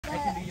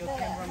can be your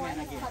cameraman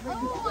again.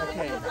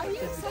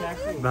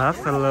 Okay.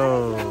 Buffalo.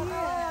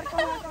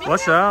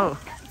 Watch out.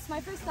 It's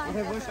my first time.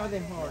 Okay, watch out the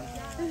horn.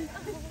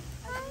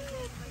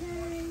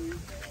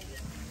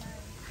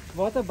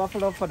 Water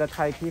buffalo for the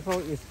Thai people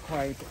is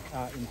quite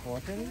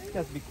important,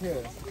 just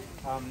because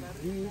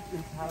we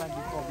in Thailand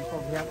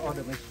before we have all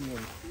the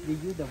machines, we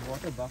use the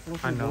water buffalo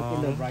to work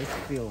in the rice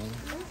field.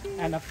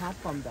 And apart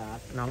from that,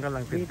 น้องกำลั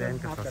งตื่ we นเต้น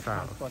don't กับ have the สา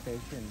ว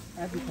transportation.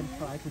 As you can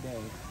try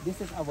today, this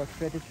is our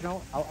traditional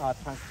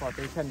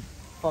transportation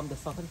from the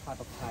southern part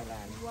of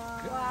Thailand.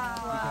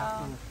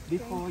 Wow.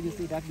 Before you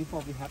see that,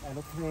 before we have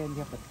aeroplane, we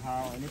have the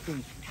car, anything.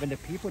 When the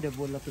people they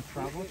would love to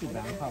travel to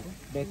Bangkok,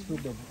 they took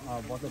the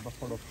water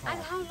buffalo car. And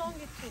how long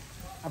it took?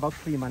 About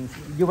 3 months.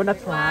 You wanna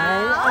try?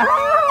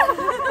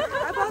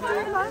 About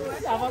 3 months?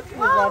 About 3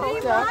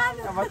 months.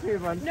 Yeah. About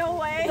 3 months. No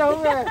way. No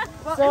way.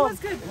 Well, So, it was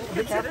good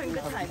considering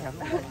the time.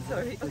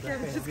 Sorry. Okay,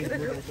 I'm just gonna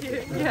go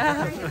here.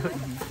 Yeah.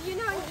 You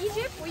know, in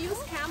Egypt we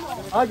use camel.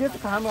 oh, just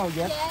camel,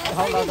 yes. Yes.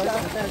 How long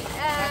does it take?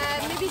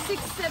 Maybe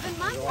 6-7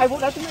 months. I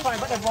would like to try,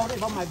 but I worry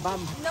about my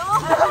bum. No.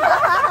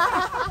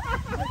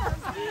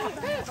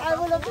 I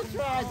would love to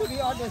try, to be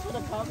honest, with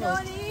the camel. No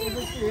need.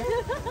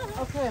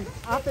 Okay,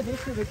 after this,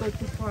 we're going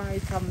to try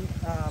some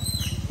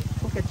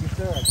Phuket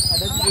dessert. I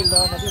don't really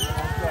learn a bit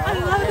as well. I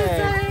love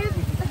it.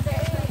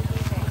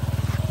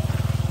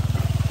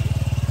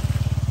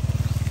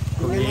 พ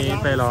รุ่งนี้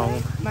ไปลอง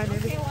My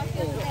name is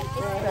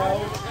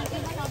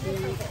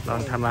ลอ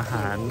งทำอาห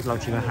ารลอง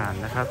ชิมอาหาร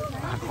นะครับ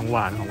อาหารของหว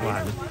านของหวา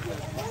น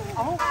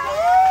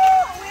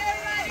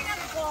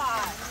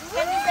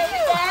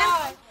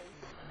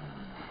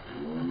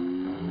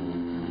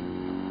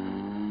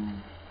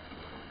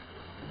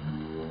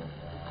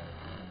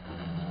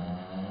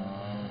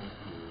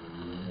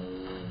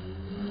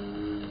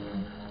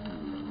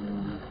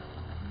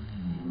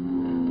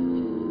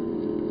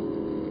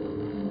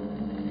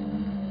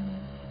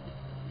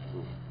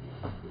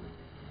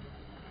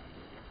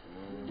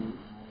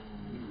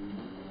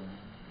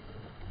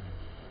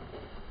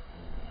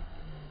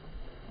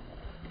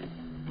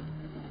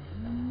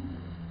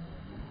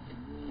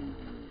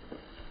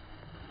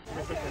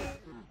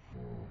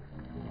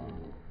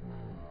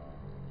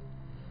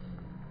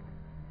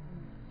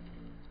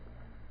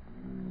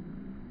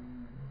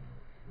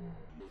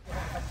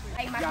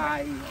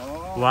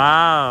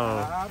Wow.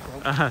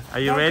 Are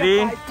you ready?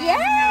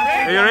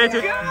 Yeah. Are you ready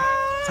to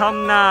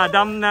Tomna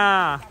Damna?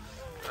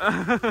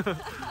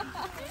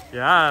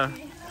 Yeah.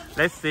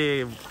 Let's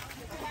see.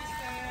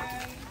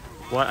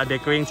 What are they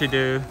going to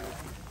do?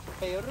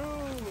 Peru.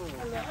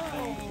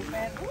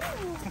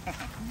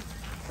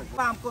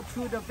 Farm go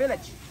to the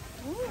village.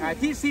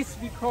 This is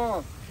we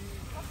call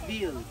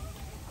wheel,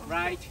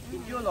 right?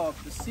 In Europe,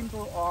 the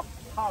symbol of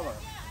power.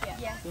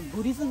 Yeah. In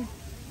Buddhism,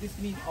 this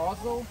means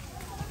also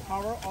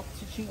power of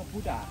teaching of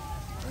Buddha.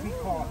 We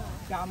call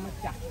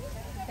Dhammajak.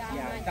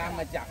 Yeah,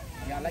 Dhammajak.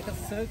 Yeah, like a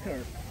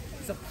circle.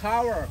 It's a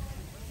power,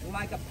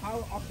 like a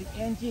power of the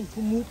engine to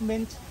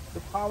movement,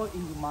 the power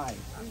in your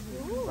mind.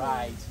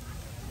 Right.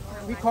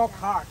 We call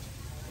cart.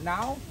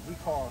 Now we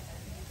call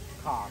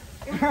car.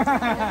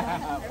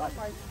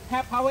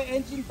 Have power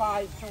engine by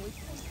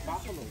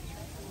Buffalo.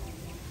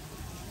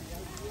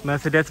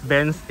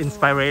 Mercedes-Benz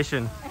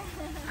inspiration.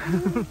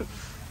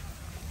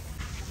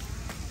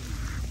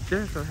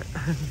 Yeah, go ahead.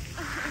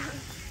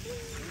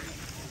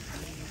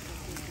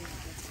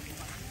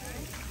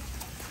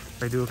 ไ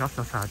ปดูครับส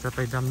าวๆจะไป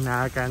ดำนา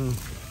กัน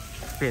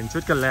เปลี่ยนชุ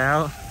ดกันแล้ว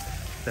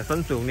แต่ส้น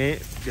สูงนี้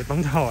เดี๋ยวต้อ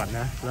งถอด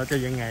นะแล้วจะ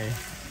ยังไง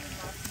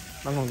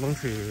ต้อง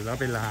ถือแล้ว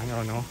ไปล้างเอ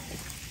าเนาะ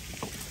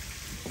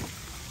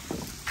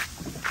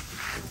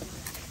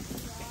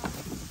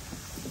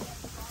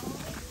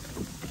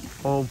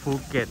โอภู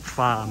เก็ตฟ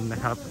าร์มนะ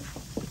ครับ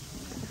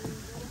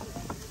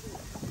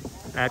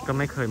แอดก็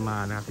ไม่เคยมา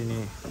นะครับที่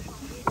นี่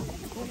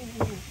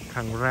ค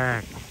รั้งแร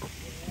ก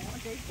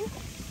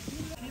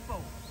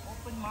People,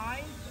 open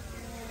mind,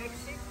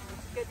 exit,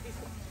 get this.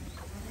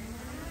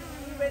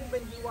 Even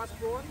when he was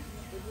born,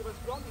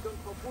 we don't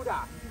call Buddha.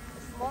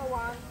 The small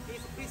one,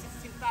 this is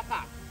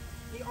Sintapa.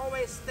 He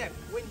always step.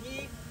 When he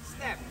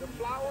step, the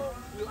flower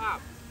will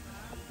up.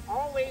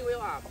 Always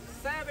will up.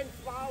 7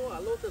 flower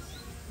lotus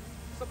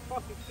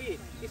support the feet.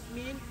 This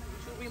means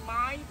to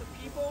remind the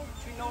people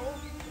to know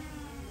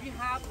we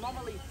have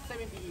normally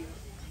 70 years.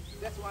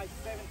 That's why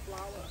 7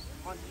 flower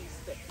on each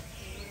step.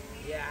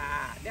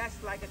 Yeah, that's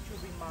like to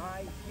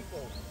remind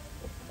people.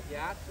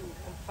 Yeah, to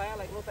compare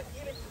like look at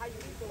even Thai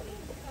people.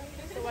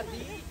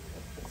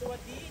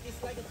 Sawadi is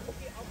like a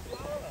bouquet of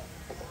flower.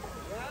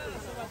 Yeah,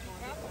 Sawadi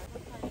cup.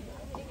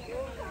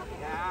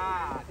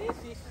 Yeah, this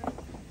is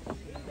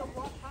in the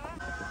water.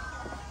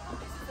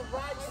 This is the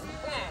rice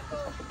plant.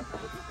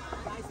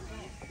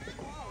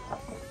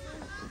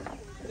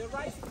 The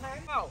rice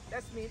plant. Oh,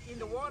 that means in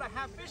the water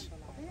have fish.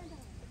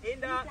 In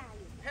the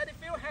paddy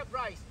field have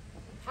rice.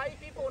 Thai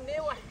people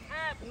never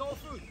have no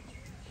food.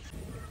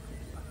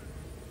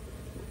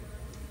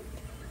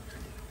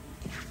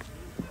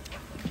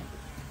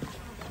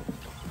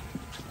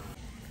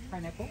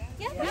 Pineapple?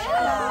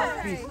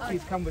 Yeah.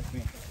 Please come with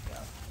me.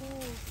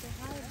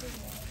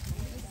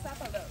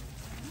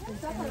 18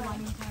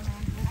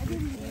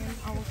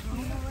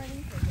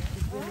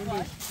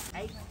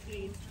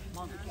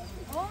 months.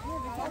 Oh,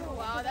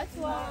 wow, that's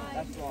why.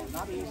 That's all,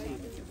 not easy.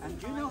 And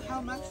do you know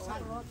how much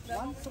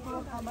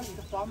how much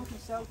the farmer can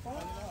sell for?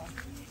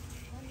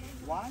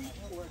 1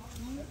 or 2?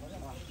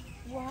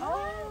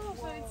 Wow,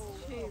 so it's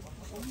cheap.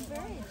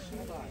 Very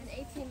cheap.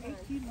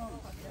 18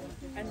 months.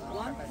 And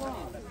 1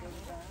 plant.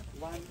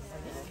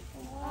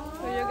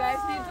 So you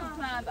guys need to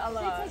plant a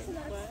lot.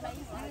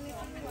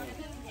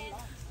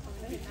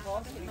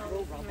 Because we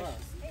grow rubber.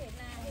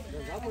 The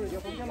rubber เดี๋ย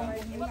วผมจะลงต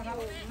รงนี้นะครับ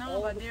No,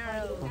 but they're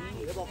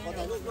เดี๋ยวบอกขอ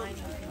ถ่ายรูปด้วย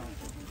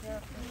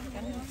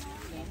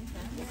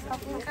เ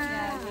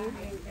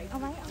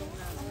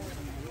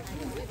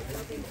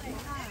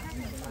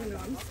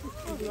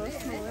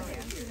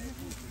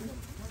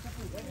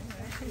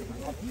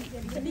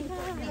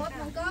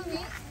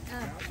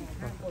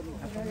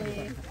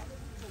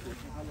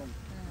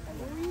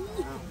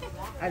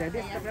ดี๋ยวเ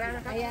ด็กจะไปแล้วน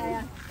ะครับ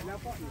แล้ว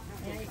ก็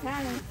อีกข้าง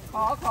นึง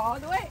ขอ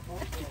ด้วย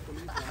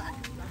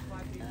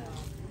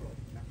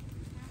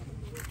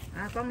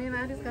กล้องนี้น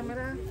ะดิสกัมมา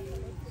1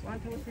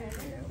 2 3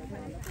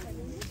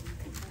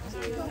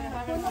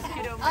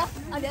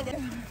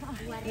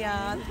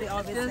 Yeah, they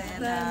always just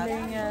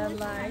standing and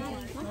like.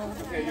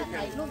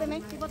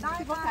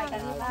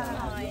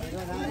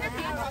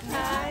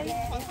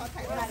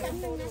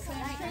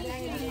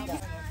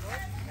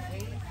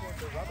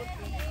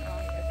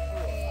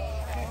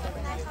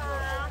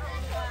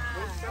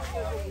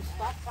 We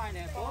stop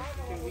pineapple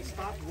till we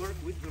start work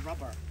with the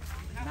rubber.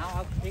 Now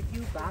I'll take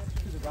you back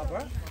to the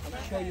rubber and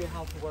show you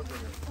how to work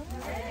with it.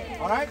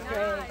 All right?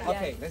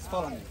 Okay, let's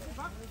follow me.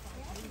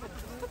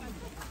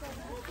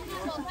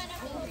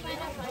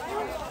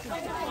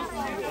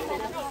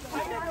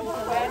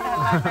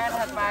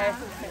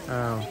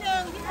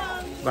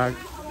 บาง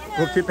พ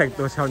วกที่แต่ง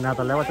ตัวชาวนาต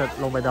อนแรกว่าจะ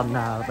ลงไปดำน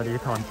าตอนนี้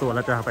ถอนตัวแ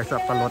ล้วจะไปสั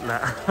บปะรดแล้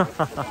ว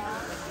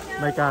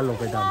ไม่กล้าลง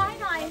ไปดำ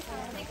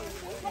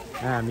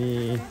มี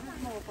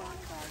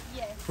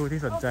ผู้ที่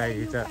สนใจ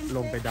จะล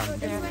งไปดำ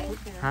อยู่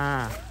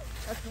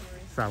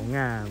5 สาวง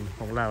ามข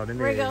องเรานั่นเ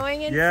อง We're going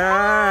inside.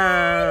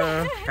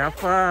 Yeah, have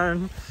fun.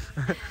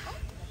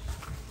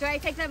 Do I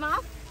take them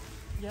off?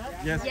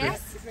 Yes, Yes.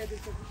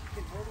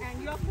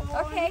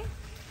 Okay.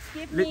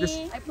 Give me.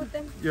 I put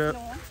them. Yeah.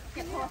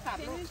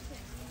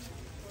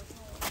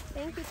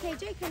 Thank you,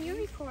 KJ. Can you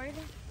record?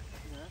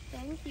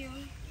 Thank you.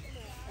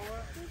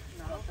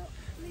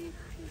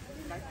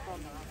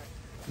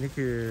 นี่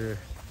คือ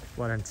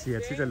วอลันเทีย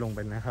ร์ที่จะลงไป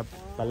นะครับ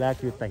ตอนแรก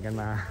คือแต่งกัน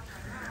มา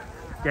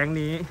แก๊ง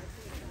นี้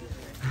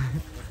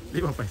รี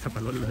บออกไปสับป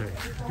ะรดเลย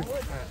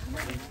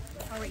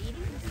Are we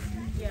eating?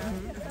 Yeah.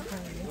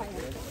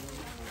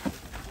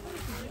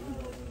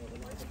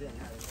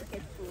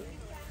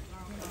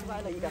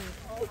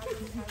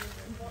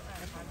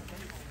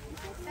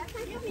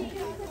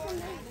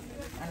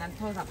 And then โ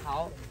ทรศัพท์เขา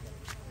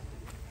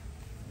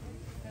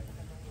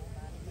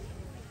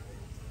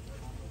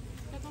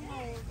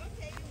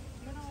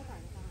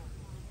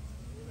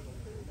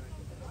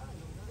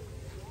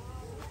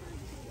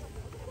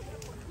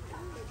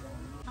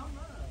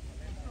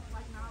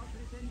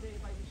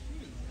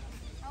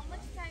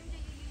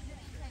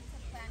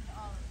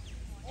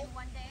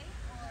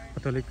ปา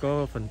โตริโก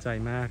สนใจ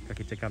มากกับ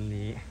กิจกรรม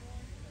นี้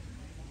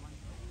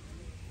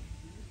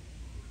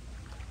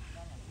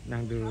นา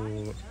งดู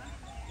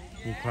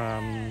มีควา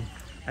ม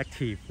แอค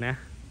ทีฟนะ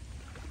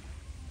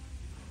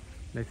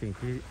ในสิ่ง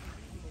ที่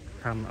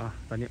ท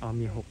ำตอนนี้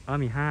มี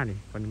6มี5นี่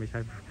คนไม่ใ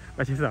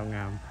ช่สาวง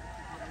าม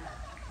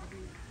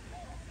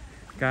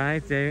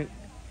Guys, they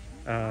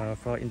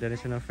for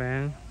international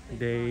fan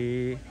they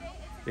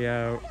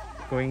are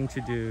going to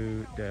do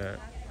the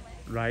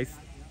rice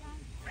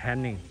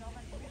panning,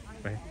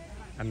 right?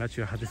 I'm not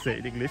sure how to say it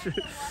in English.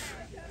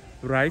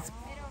 Rice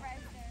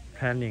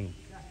panning,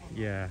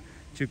 yeah,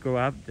 to go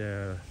up the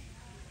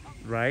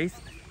rice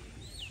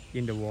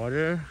in the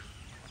water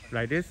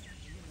like this.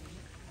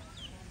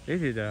 This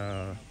is the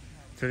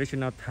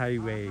traditional Thai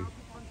way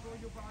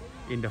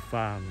in the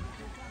farm.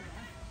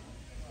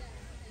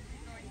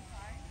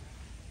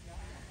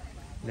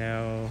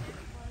 Now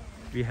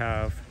we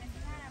have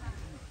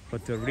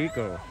Puerto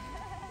Rico,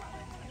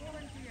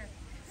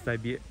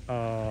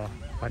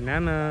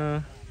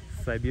 Panama,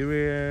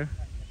 Siberia,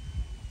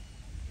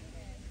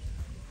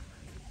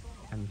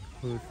 and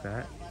who's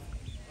that?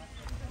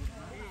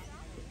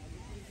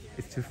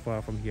 It's too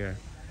far from here.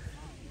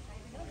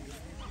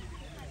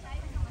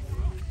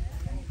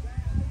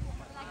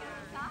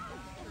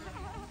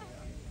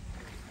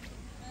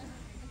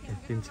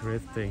 It's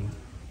interesting.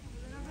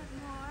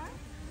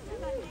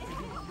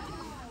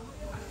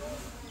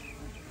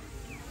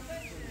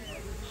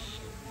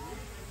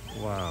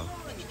 Wow.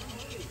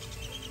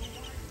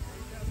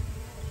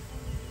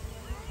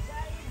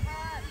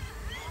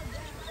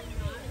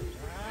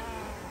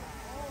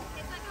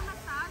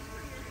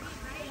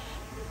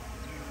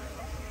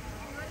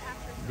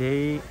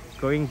 They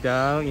going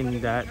down in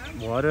that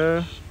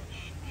water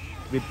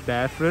with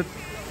barefoot.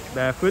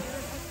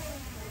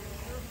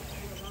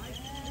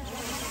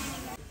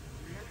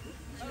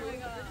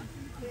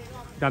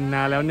 ดำน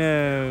าแล้วห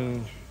นึ่ง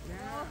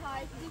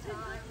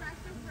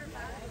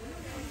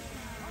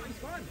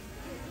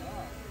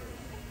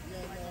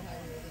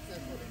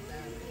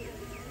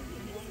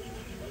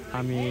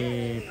มี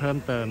เพิ่ม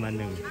เติมมา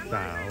หนึ่งส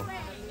าว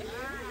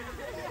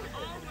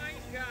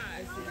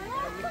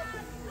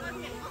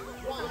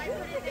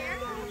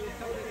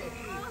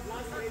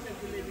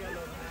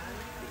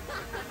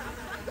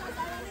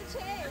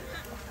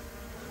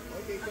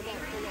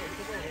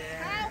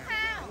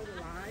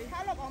ข้า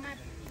วหลบออกมา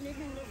นิด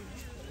นึงลูก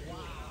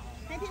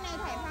ให้พี่นาย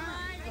ถ่ายภาพ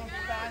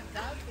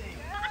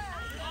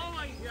Oh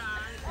my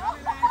god.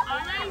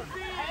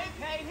 Amazing. Hey,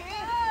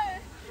 Katie.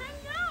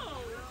 Hello.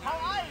 How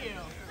are you?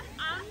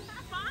 I'm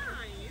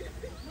fine.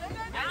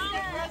 That's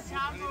the first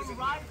time we're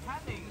right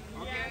handing.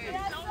 Okay.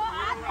 Yeah, so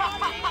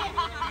happy.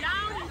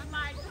 Down is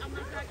like I'm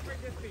a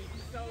photography.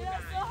 So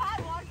nice. So hard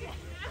walking.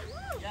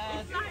 Yeah.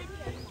 It's like,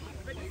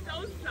 but it's so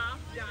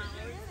soft down.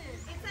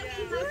 It's like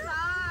a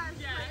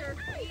massage for your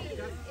feet. It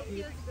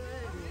feels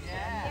good.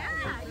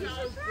 Yeah, you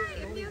should try it.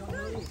 It feels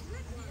good.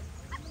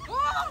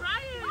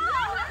 Try it.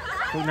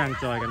 พวกนาง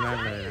จอยกันมาก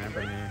เลยนะต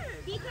อนนี้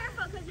Be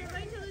careful because you're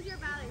going to lose your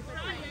balance.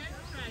 Try it.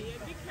 Try it.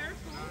 Be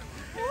careful.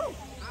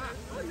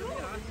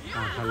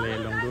 ทะเล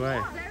ลงด้วย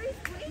Very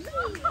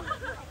squishy.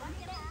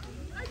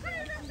 I can't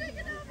even take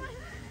it off.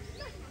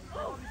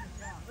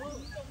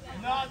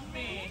 Not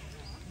me.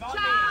 Not me.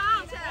 Ciao.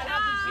 I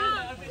have to shoot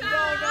it. No,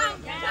 no.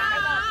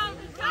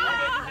 I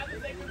have to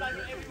say goodbye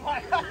to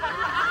everyone.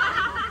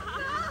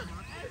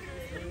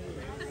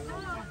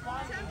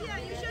 Champion,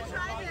 you should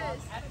try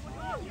this.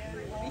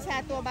 วิชา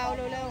ตัวเบาเ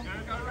ร็ว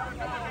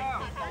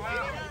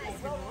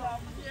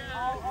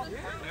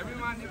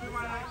Everyone,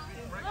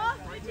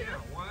 right here.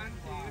 1,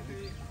 2,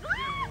 3.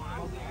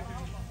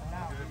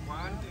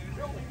 1,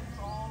 2,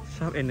 3. ช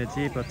อบ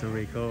energy Puerto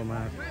Rico ม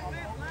าก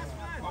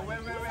Oh, wait.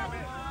 Wait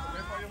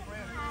for your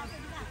friend.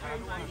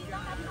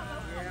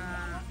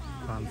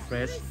 ความ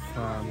fresh ค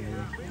วาม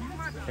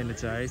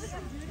energized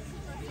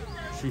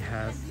she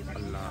has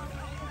a lot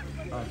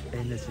of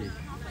energy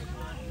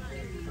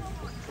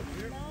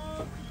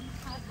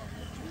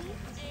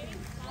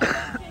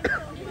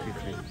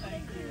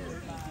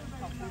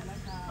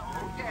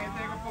Okay,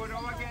 take a photo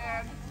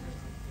again.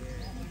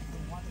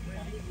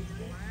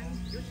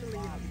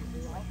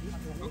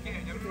 Okay,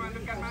 everyone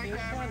look at my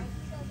camera.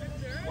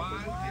 1, 2,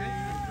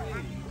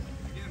 3.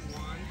 Again,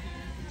 1.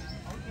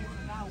 Okay, so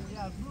now we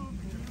are moving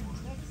to the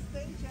next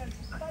station.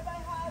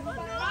 Bye-bye, Han.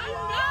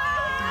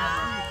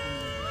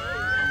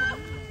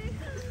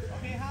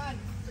 Okay, Han.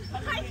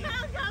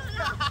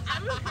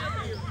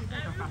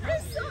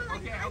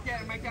 Okay,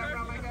 my camera.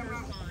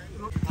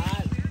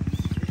 Han,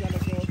 we're gonna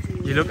go to...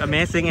 you look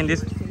amazing in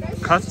this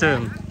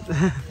costume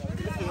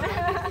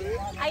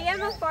I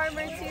am a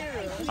farmer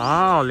too.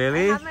 oh I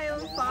really have my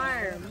own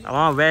farm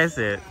oh where is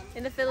it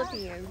in the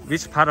Philippines.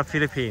 which part of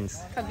Philippines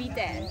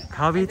Cavite.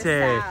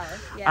 Cavite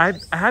south,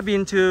 yes. I have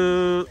been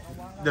to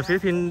the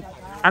Philippines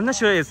I'm not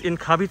sure it's in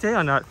Cavite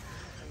or not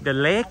the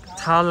lake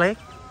Taal Lake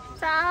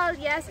Taal,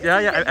 yes. it's yeah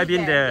in I've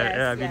been Cavite. there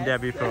Yes, I've been yes. there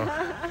before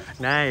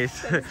nice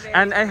That's very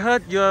and I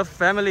heard your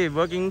family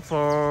working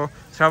for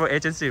travel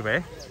agency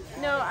right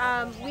No,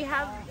 we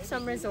have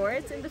some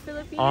resorts in the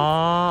Philippines.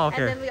 oh And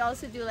okay then we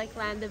also do like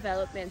land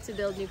development to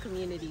build new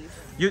communities.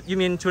 you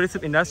mean tourism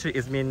industry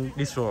is mean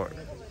resort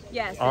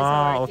Yes, oh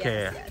resort,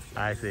 okay yes, yes.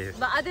 I see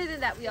But other than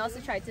that, we also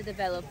try to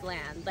develop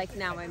land. Like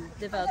now I'm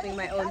developing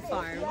my own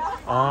farm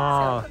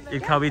oh in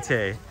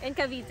Cavite in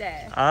Cavite.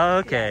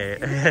 okay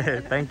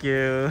thank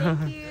you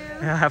Thank you.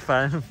 have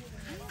fun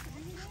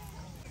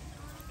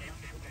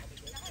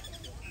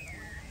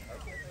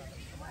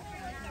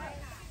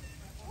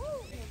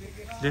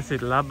this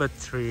is rubber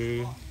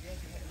tree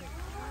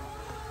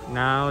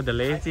now the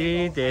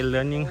lady they're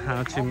learning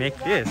how to make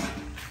this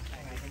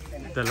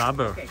the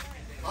rubber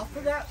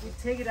After that, we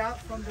take it out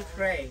from the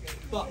tray.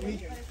 But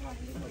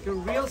the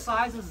real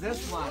size is this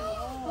one.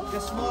 The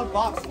small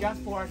box just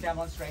for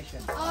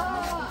demonstration.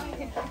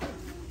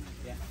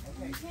 Yeah,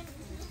 okay.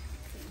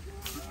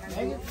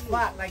 Make it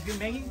flat like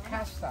you're making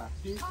pasta.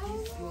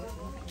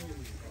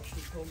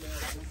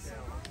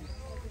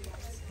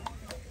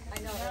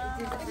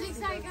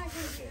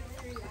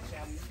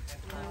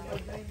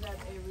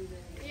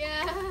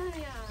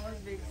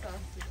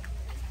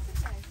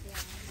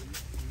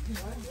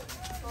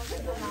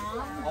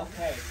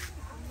 Okay.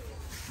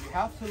 You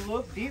have to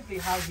look deeply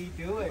how he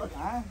do it,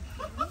 huh?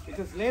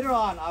 Because later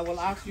on I will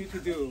ask you to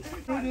do.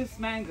 Through this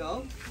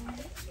mango.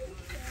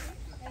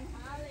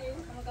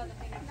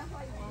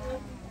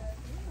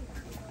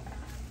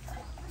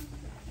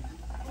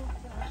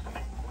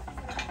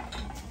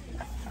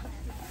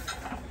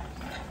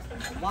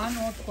 One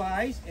or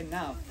twice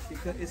enough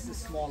because it's the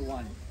small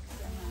one.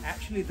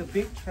 Actually, the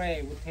big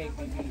tray would take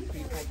maybe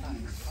 3-4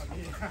 times.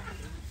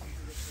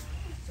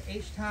 So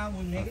each time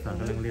we make it สาว a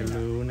กำลัง little เรียน bit.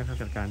 รู้นะครับ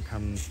กับการท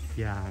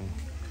ำย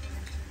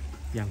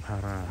างพา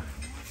รา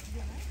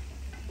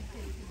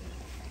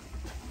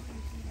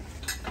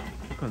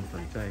ทุกคนส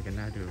นใจกัน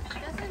น่าดู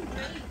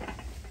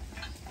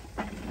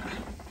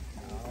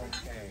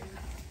Okay.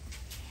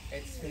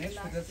 It's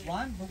finished with this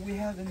one, but we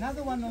have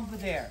another one over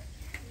there.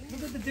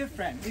 Look at the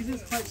difference. This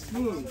is quite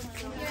smooth.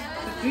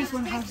 But this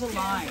one has a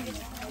line.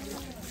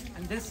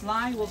 And this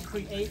line will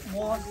create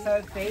more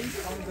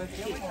surface on the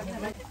tip.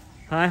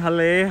 Hi,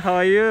 Hale. How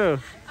are you?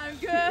 I'm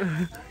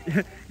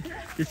good.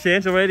 You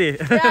changed already?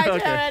 Yeah, I changed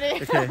okay.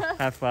 already. Okay,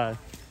 have fun.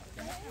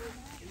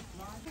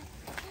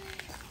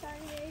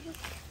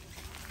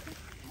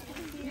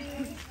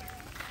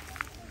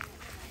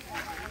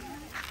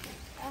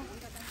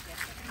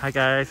 Hi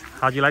guys,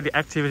 how do you like the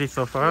activity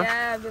so far?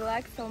 Yeah, we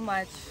like so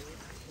much.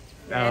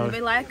 Oh. And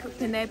we like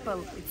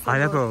pineapple. It's so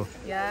Pineapple?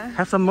 good. Yeah.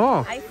 Have some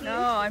more. No,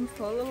 I'm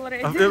full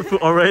already. I'm still full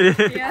already.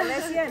 Yeah.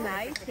 Alessia and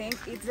I think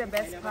it's the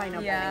best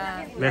pineapple.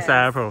 Yeah. Best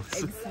apple.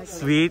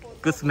 Sweet,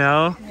 good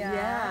smell,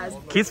 Yes.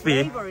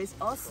 crispy. Flavor is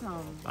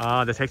awesome.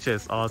 Oh, the texture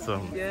is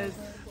awesome. Yes.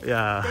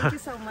 Yeah. Thank you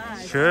so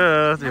much.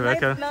 Sure, you're And I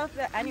welcome. love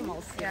the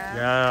animals. Yeah.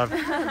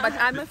 Yeah. But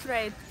I'm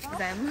afraid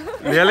them.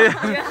 Really?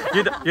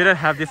 You don't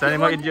have this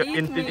animal in won't your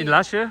eat me. in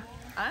Russia?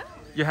 Huh?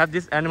 You have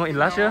this animal in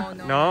Russia?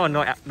 No.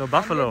 No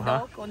buffalo, Only huh?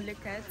 dog, only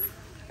cats.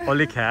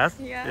 Only cats?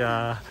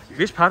 Yeah.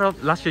 Which part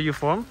of Russia you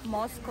from?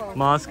 Moscow.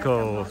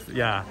 Moscow.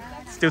 Yeah.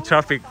 Still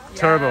traffic.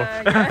 Terrible.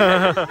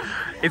 Yeah.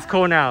 It's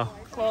cold now.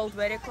 Cold,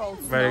 very cold.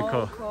 Very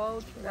Snow,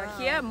 cold.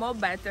 Here, more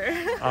better.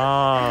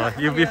 Oh,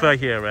 you prefer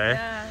here, right?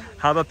 Yeah.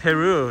 How about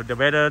Peru? The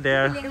weather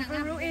there? In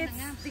Peru, it's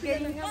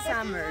getting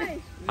summer.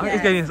 Oh,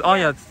 it's getting, oh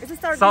yeah, It's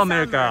starting South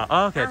America.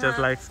 summer. Oh, okay, just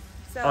like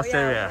So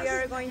Australia. yeah, we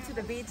are going to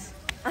the beach.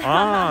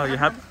 Oh,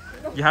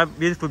 you have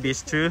beautiful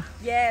beach too.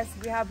 Yes,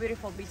 we have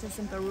beautiful beaches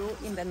in Peru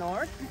in the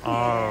north.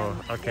 Oh,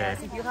 okay.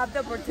 Yes, if you have the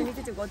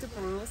opportunity to go to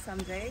Peru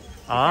someday, you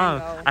Oh, can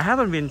go. I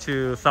haven't been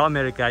to South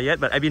America yet,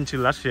 but I've been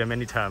to Russia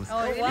many times.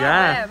 Oh, really?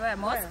 Yeah. Where?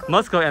 Moscow?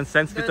 Moscow and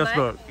St. Do you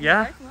Petersburg. like?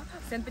 Yeah.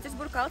 St.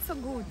 Petersburg also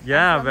good.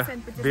 Yeah, I'm from St.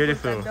 Petersburg,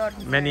 beautiful.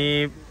 Dortmund. Many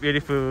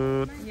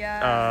beautiful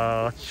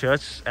Yeah.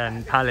 church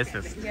and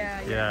palaces. Yeah.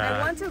 Yeah. I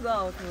want to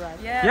go to Russia.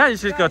 Yeah, you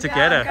should go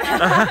together.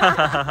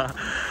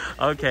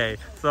 Okay,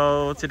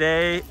 so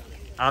today,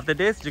 after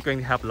this, you're going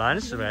to have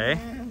lunch, right?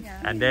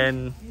 And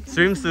then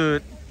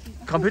swimsuit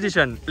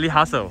competition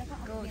rehearsal.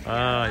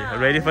 You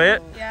ready for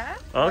it? Yeah.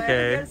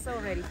 Okay. We're so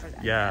ready for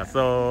that. Yeah,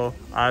 so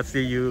I'll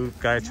see you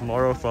guys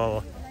tomorrow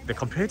for the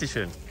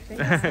competition.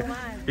 Thank you so much.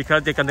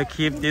 Because they're gonna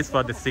keep this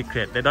for the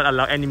secret. They don't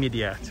allow any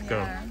media to go.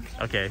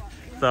 Okay,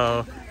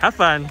 so have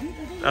fun.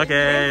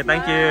 Okay,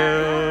 thank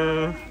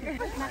you.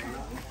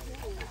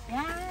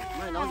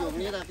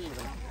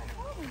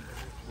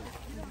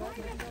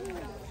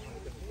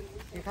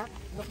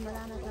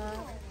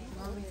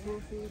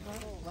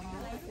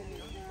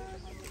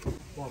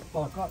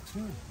 God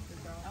too.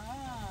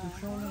 To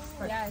show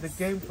respect. The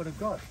game for the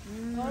God.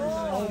 It's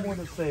almost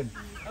the same.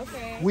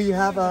 Okay. We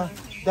have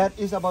that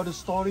is about the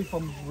story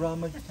from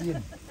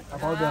Ramayan,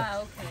 about the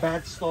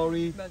bad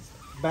story,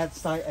 bad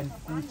side and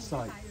good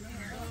side.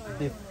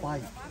 They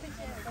fight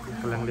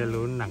กำลังเรียน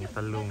รู้หนังต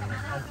ะลุง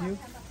until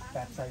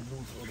bad side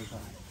lose all the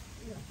time.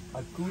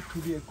 A good to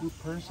be a good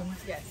person,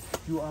 Yes.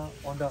 you are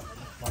on the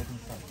fighting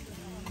side.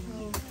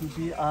 To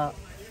be a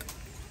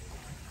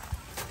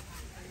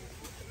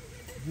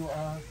you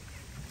are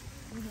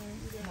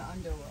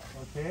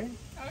okay.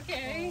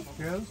 Okay.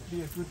 Girls, be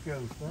a good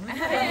girl. Huh?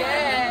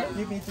 Yes.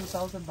 Give me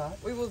 2,000 baht.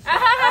 We will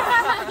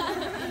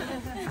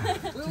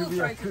To be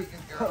a good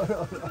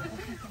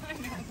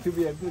to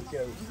be a good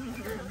girl.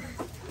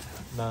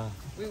 Nah,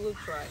 We will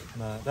try.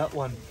 nah, that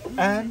one.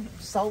 And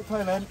South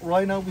Thailand,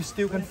 right now we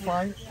still can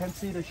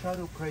see the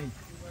shadow prey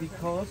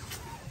because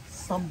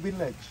some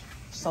village,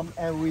 some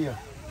area.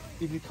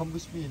 If you come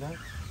with me, nah,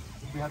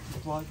 we have to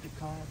drive the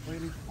car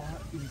very far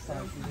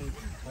inside the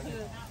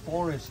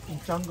forest, in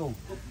jungle.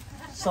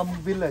 Some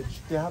village,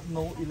 they have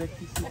no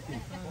electricity,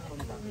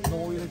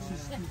 no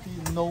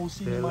They're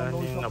cinema, no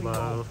learning shopping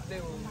mall. about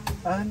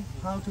And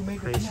how to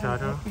make Play the people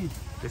shadow. happy.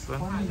 this one.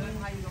 Funny.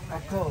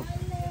 Of course.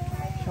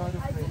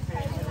 Shadow play.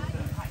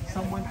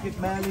 Someone get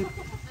married.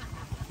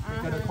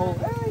 They're gonna call,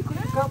 hey, could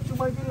you come to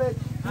my village?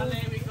 Ale,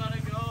 we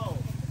gotta go.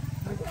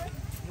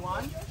 You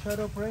want?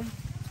 Shadow play.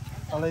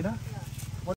 อะไรนะ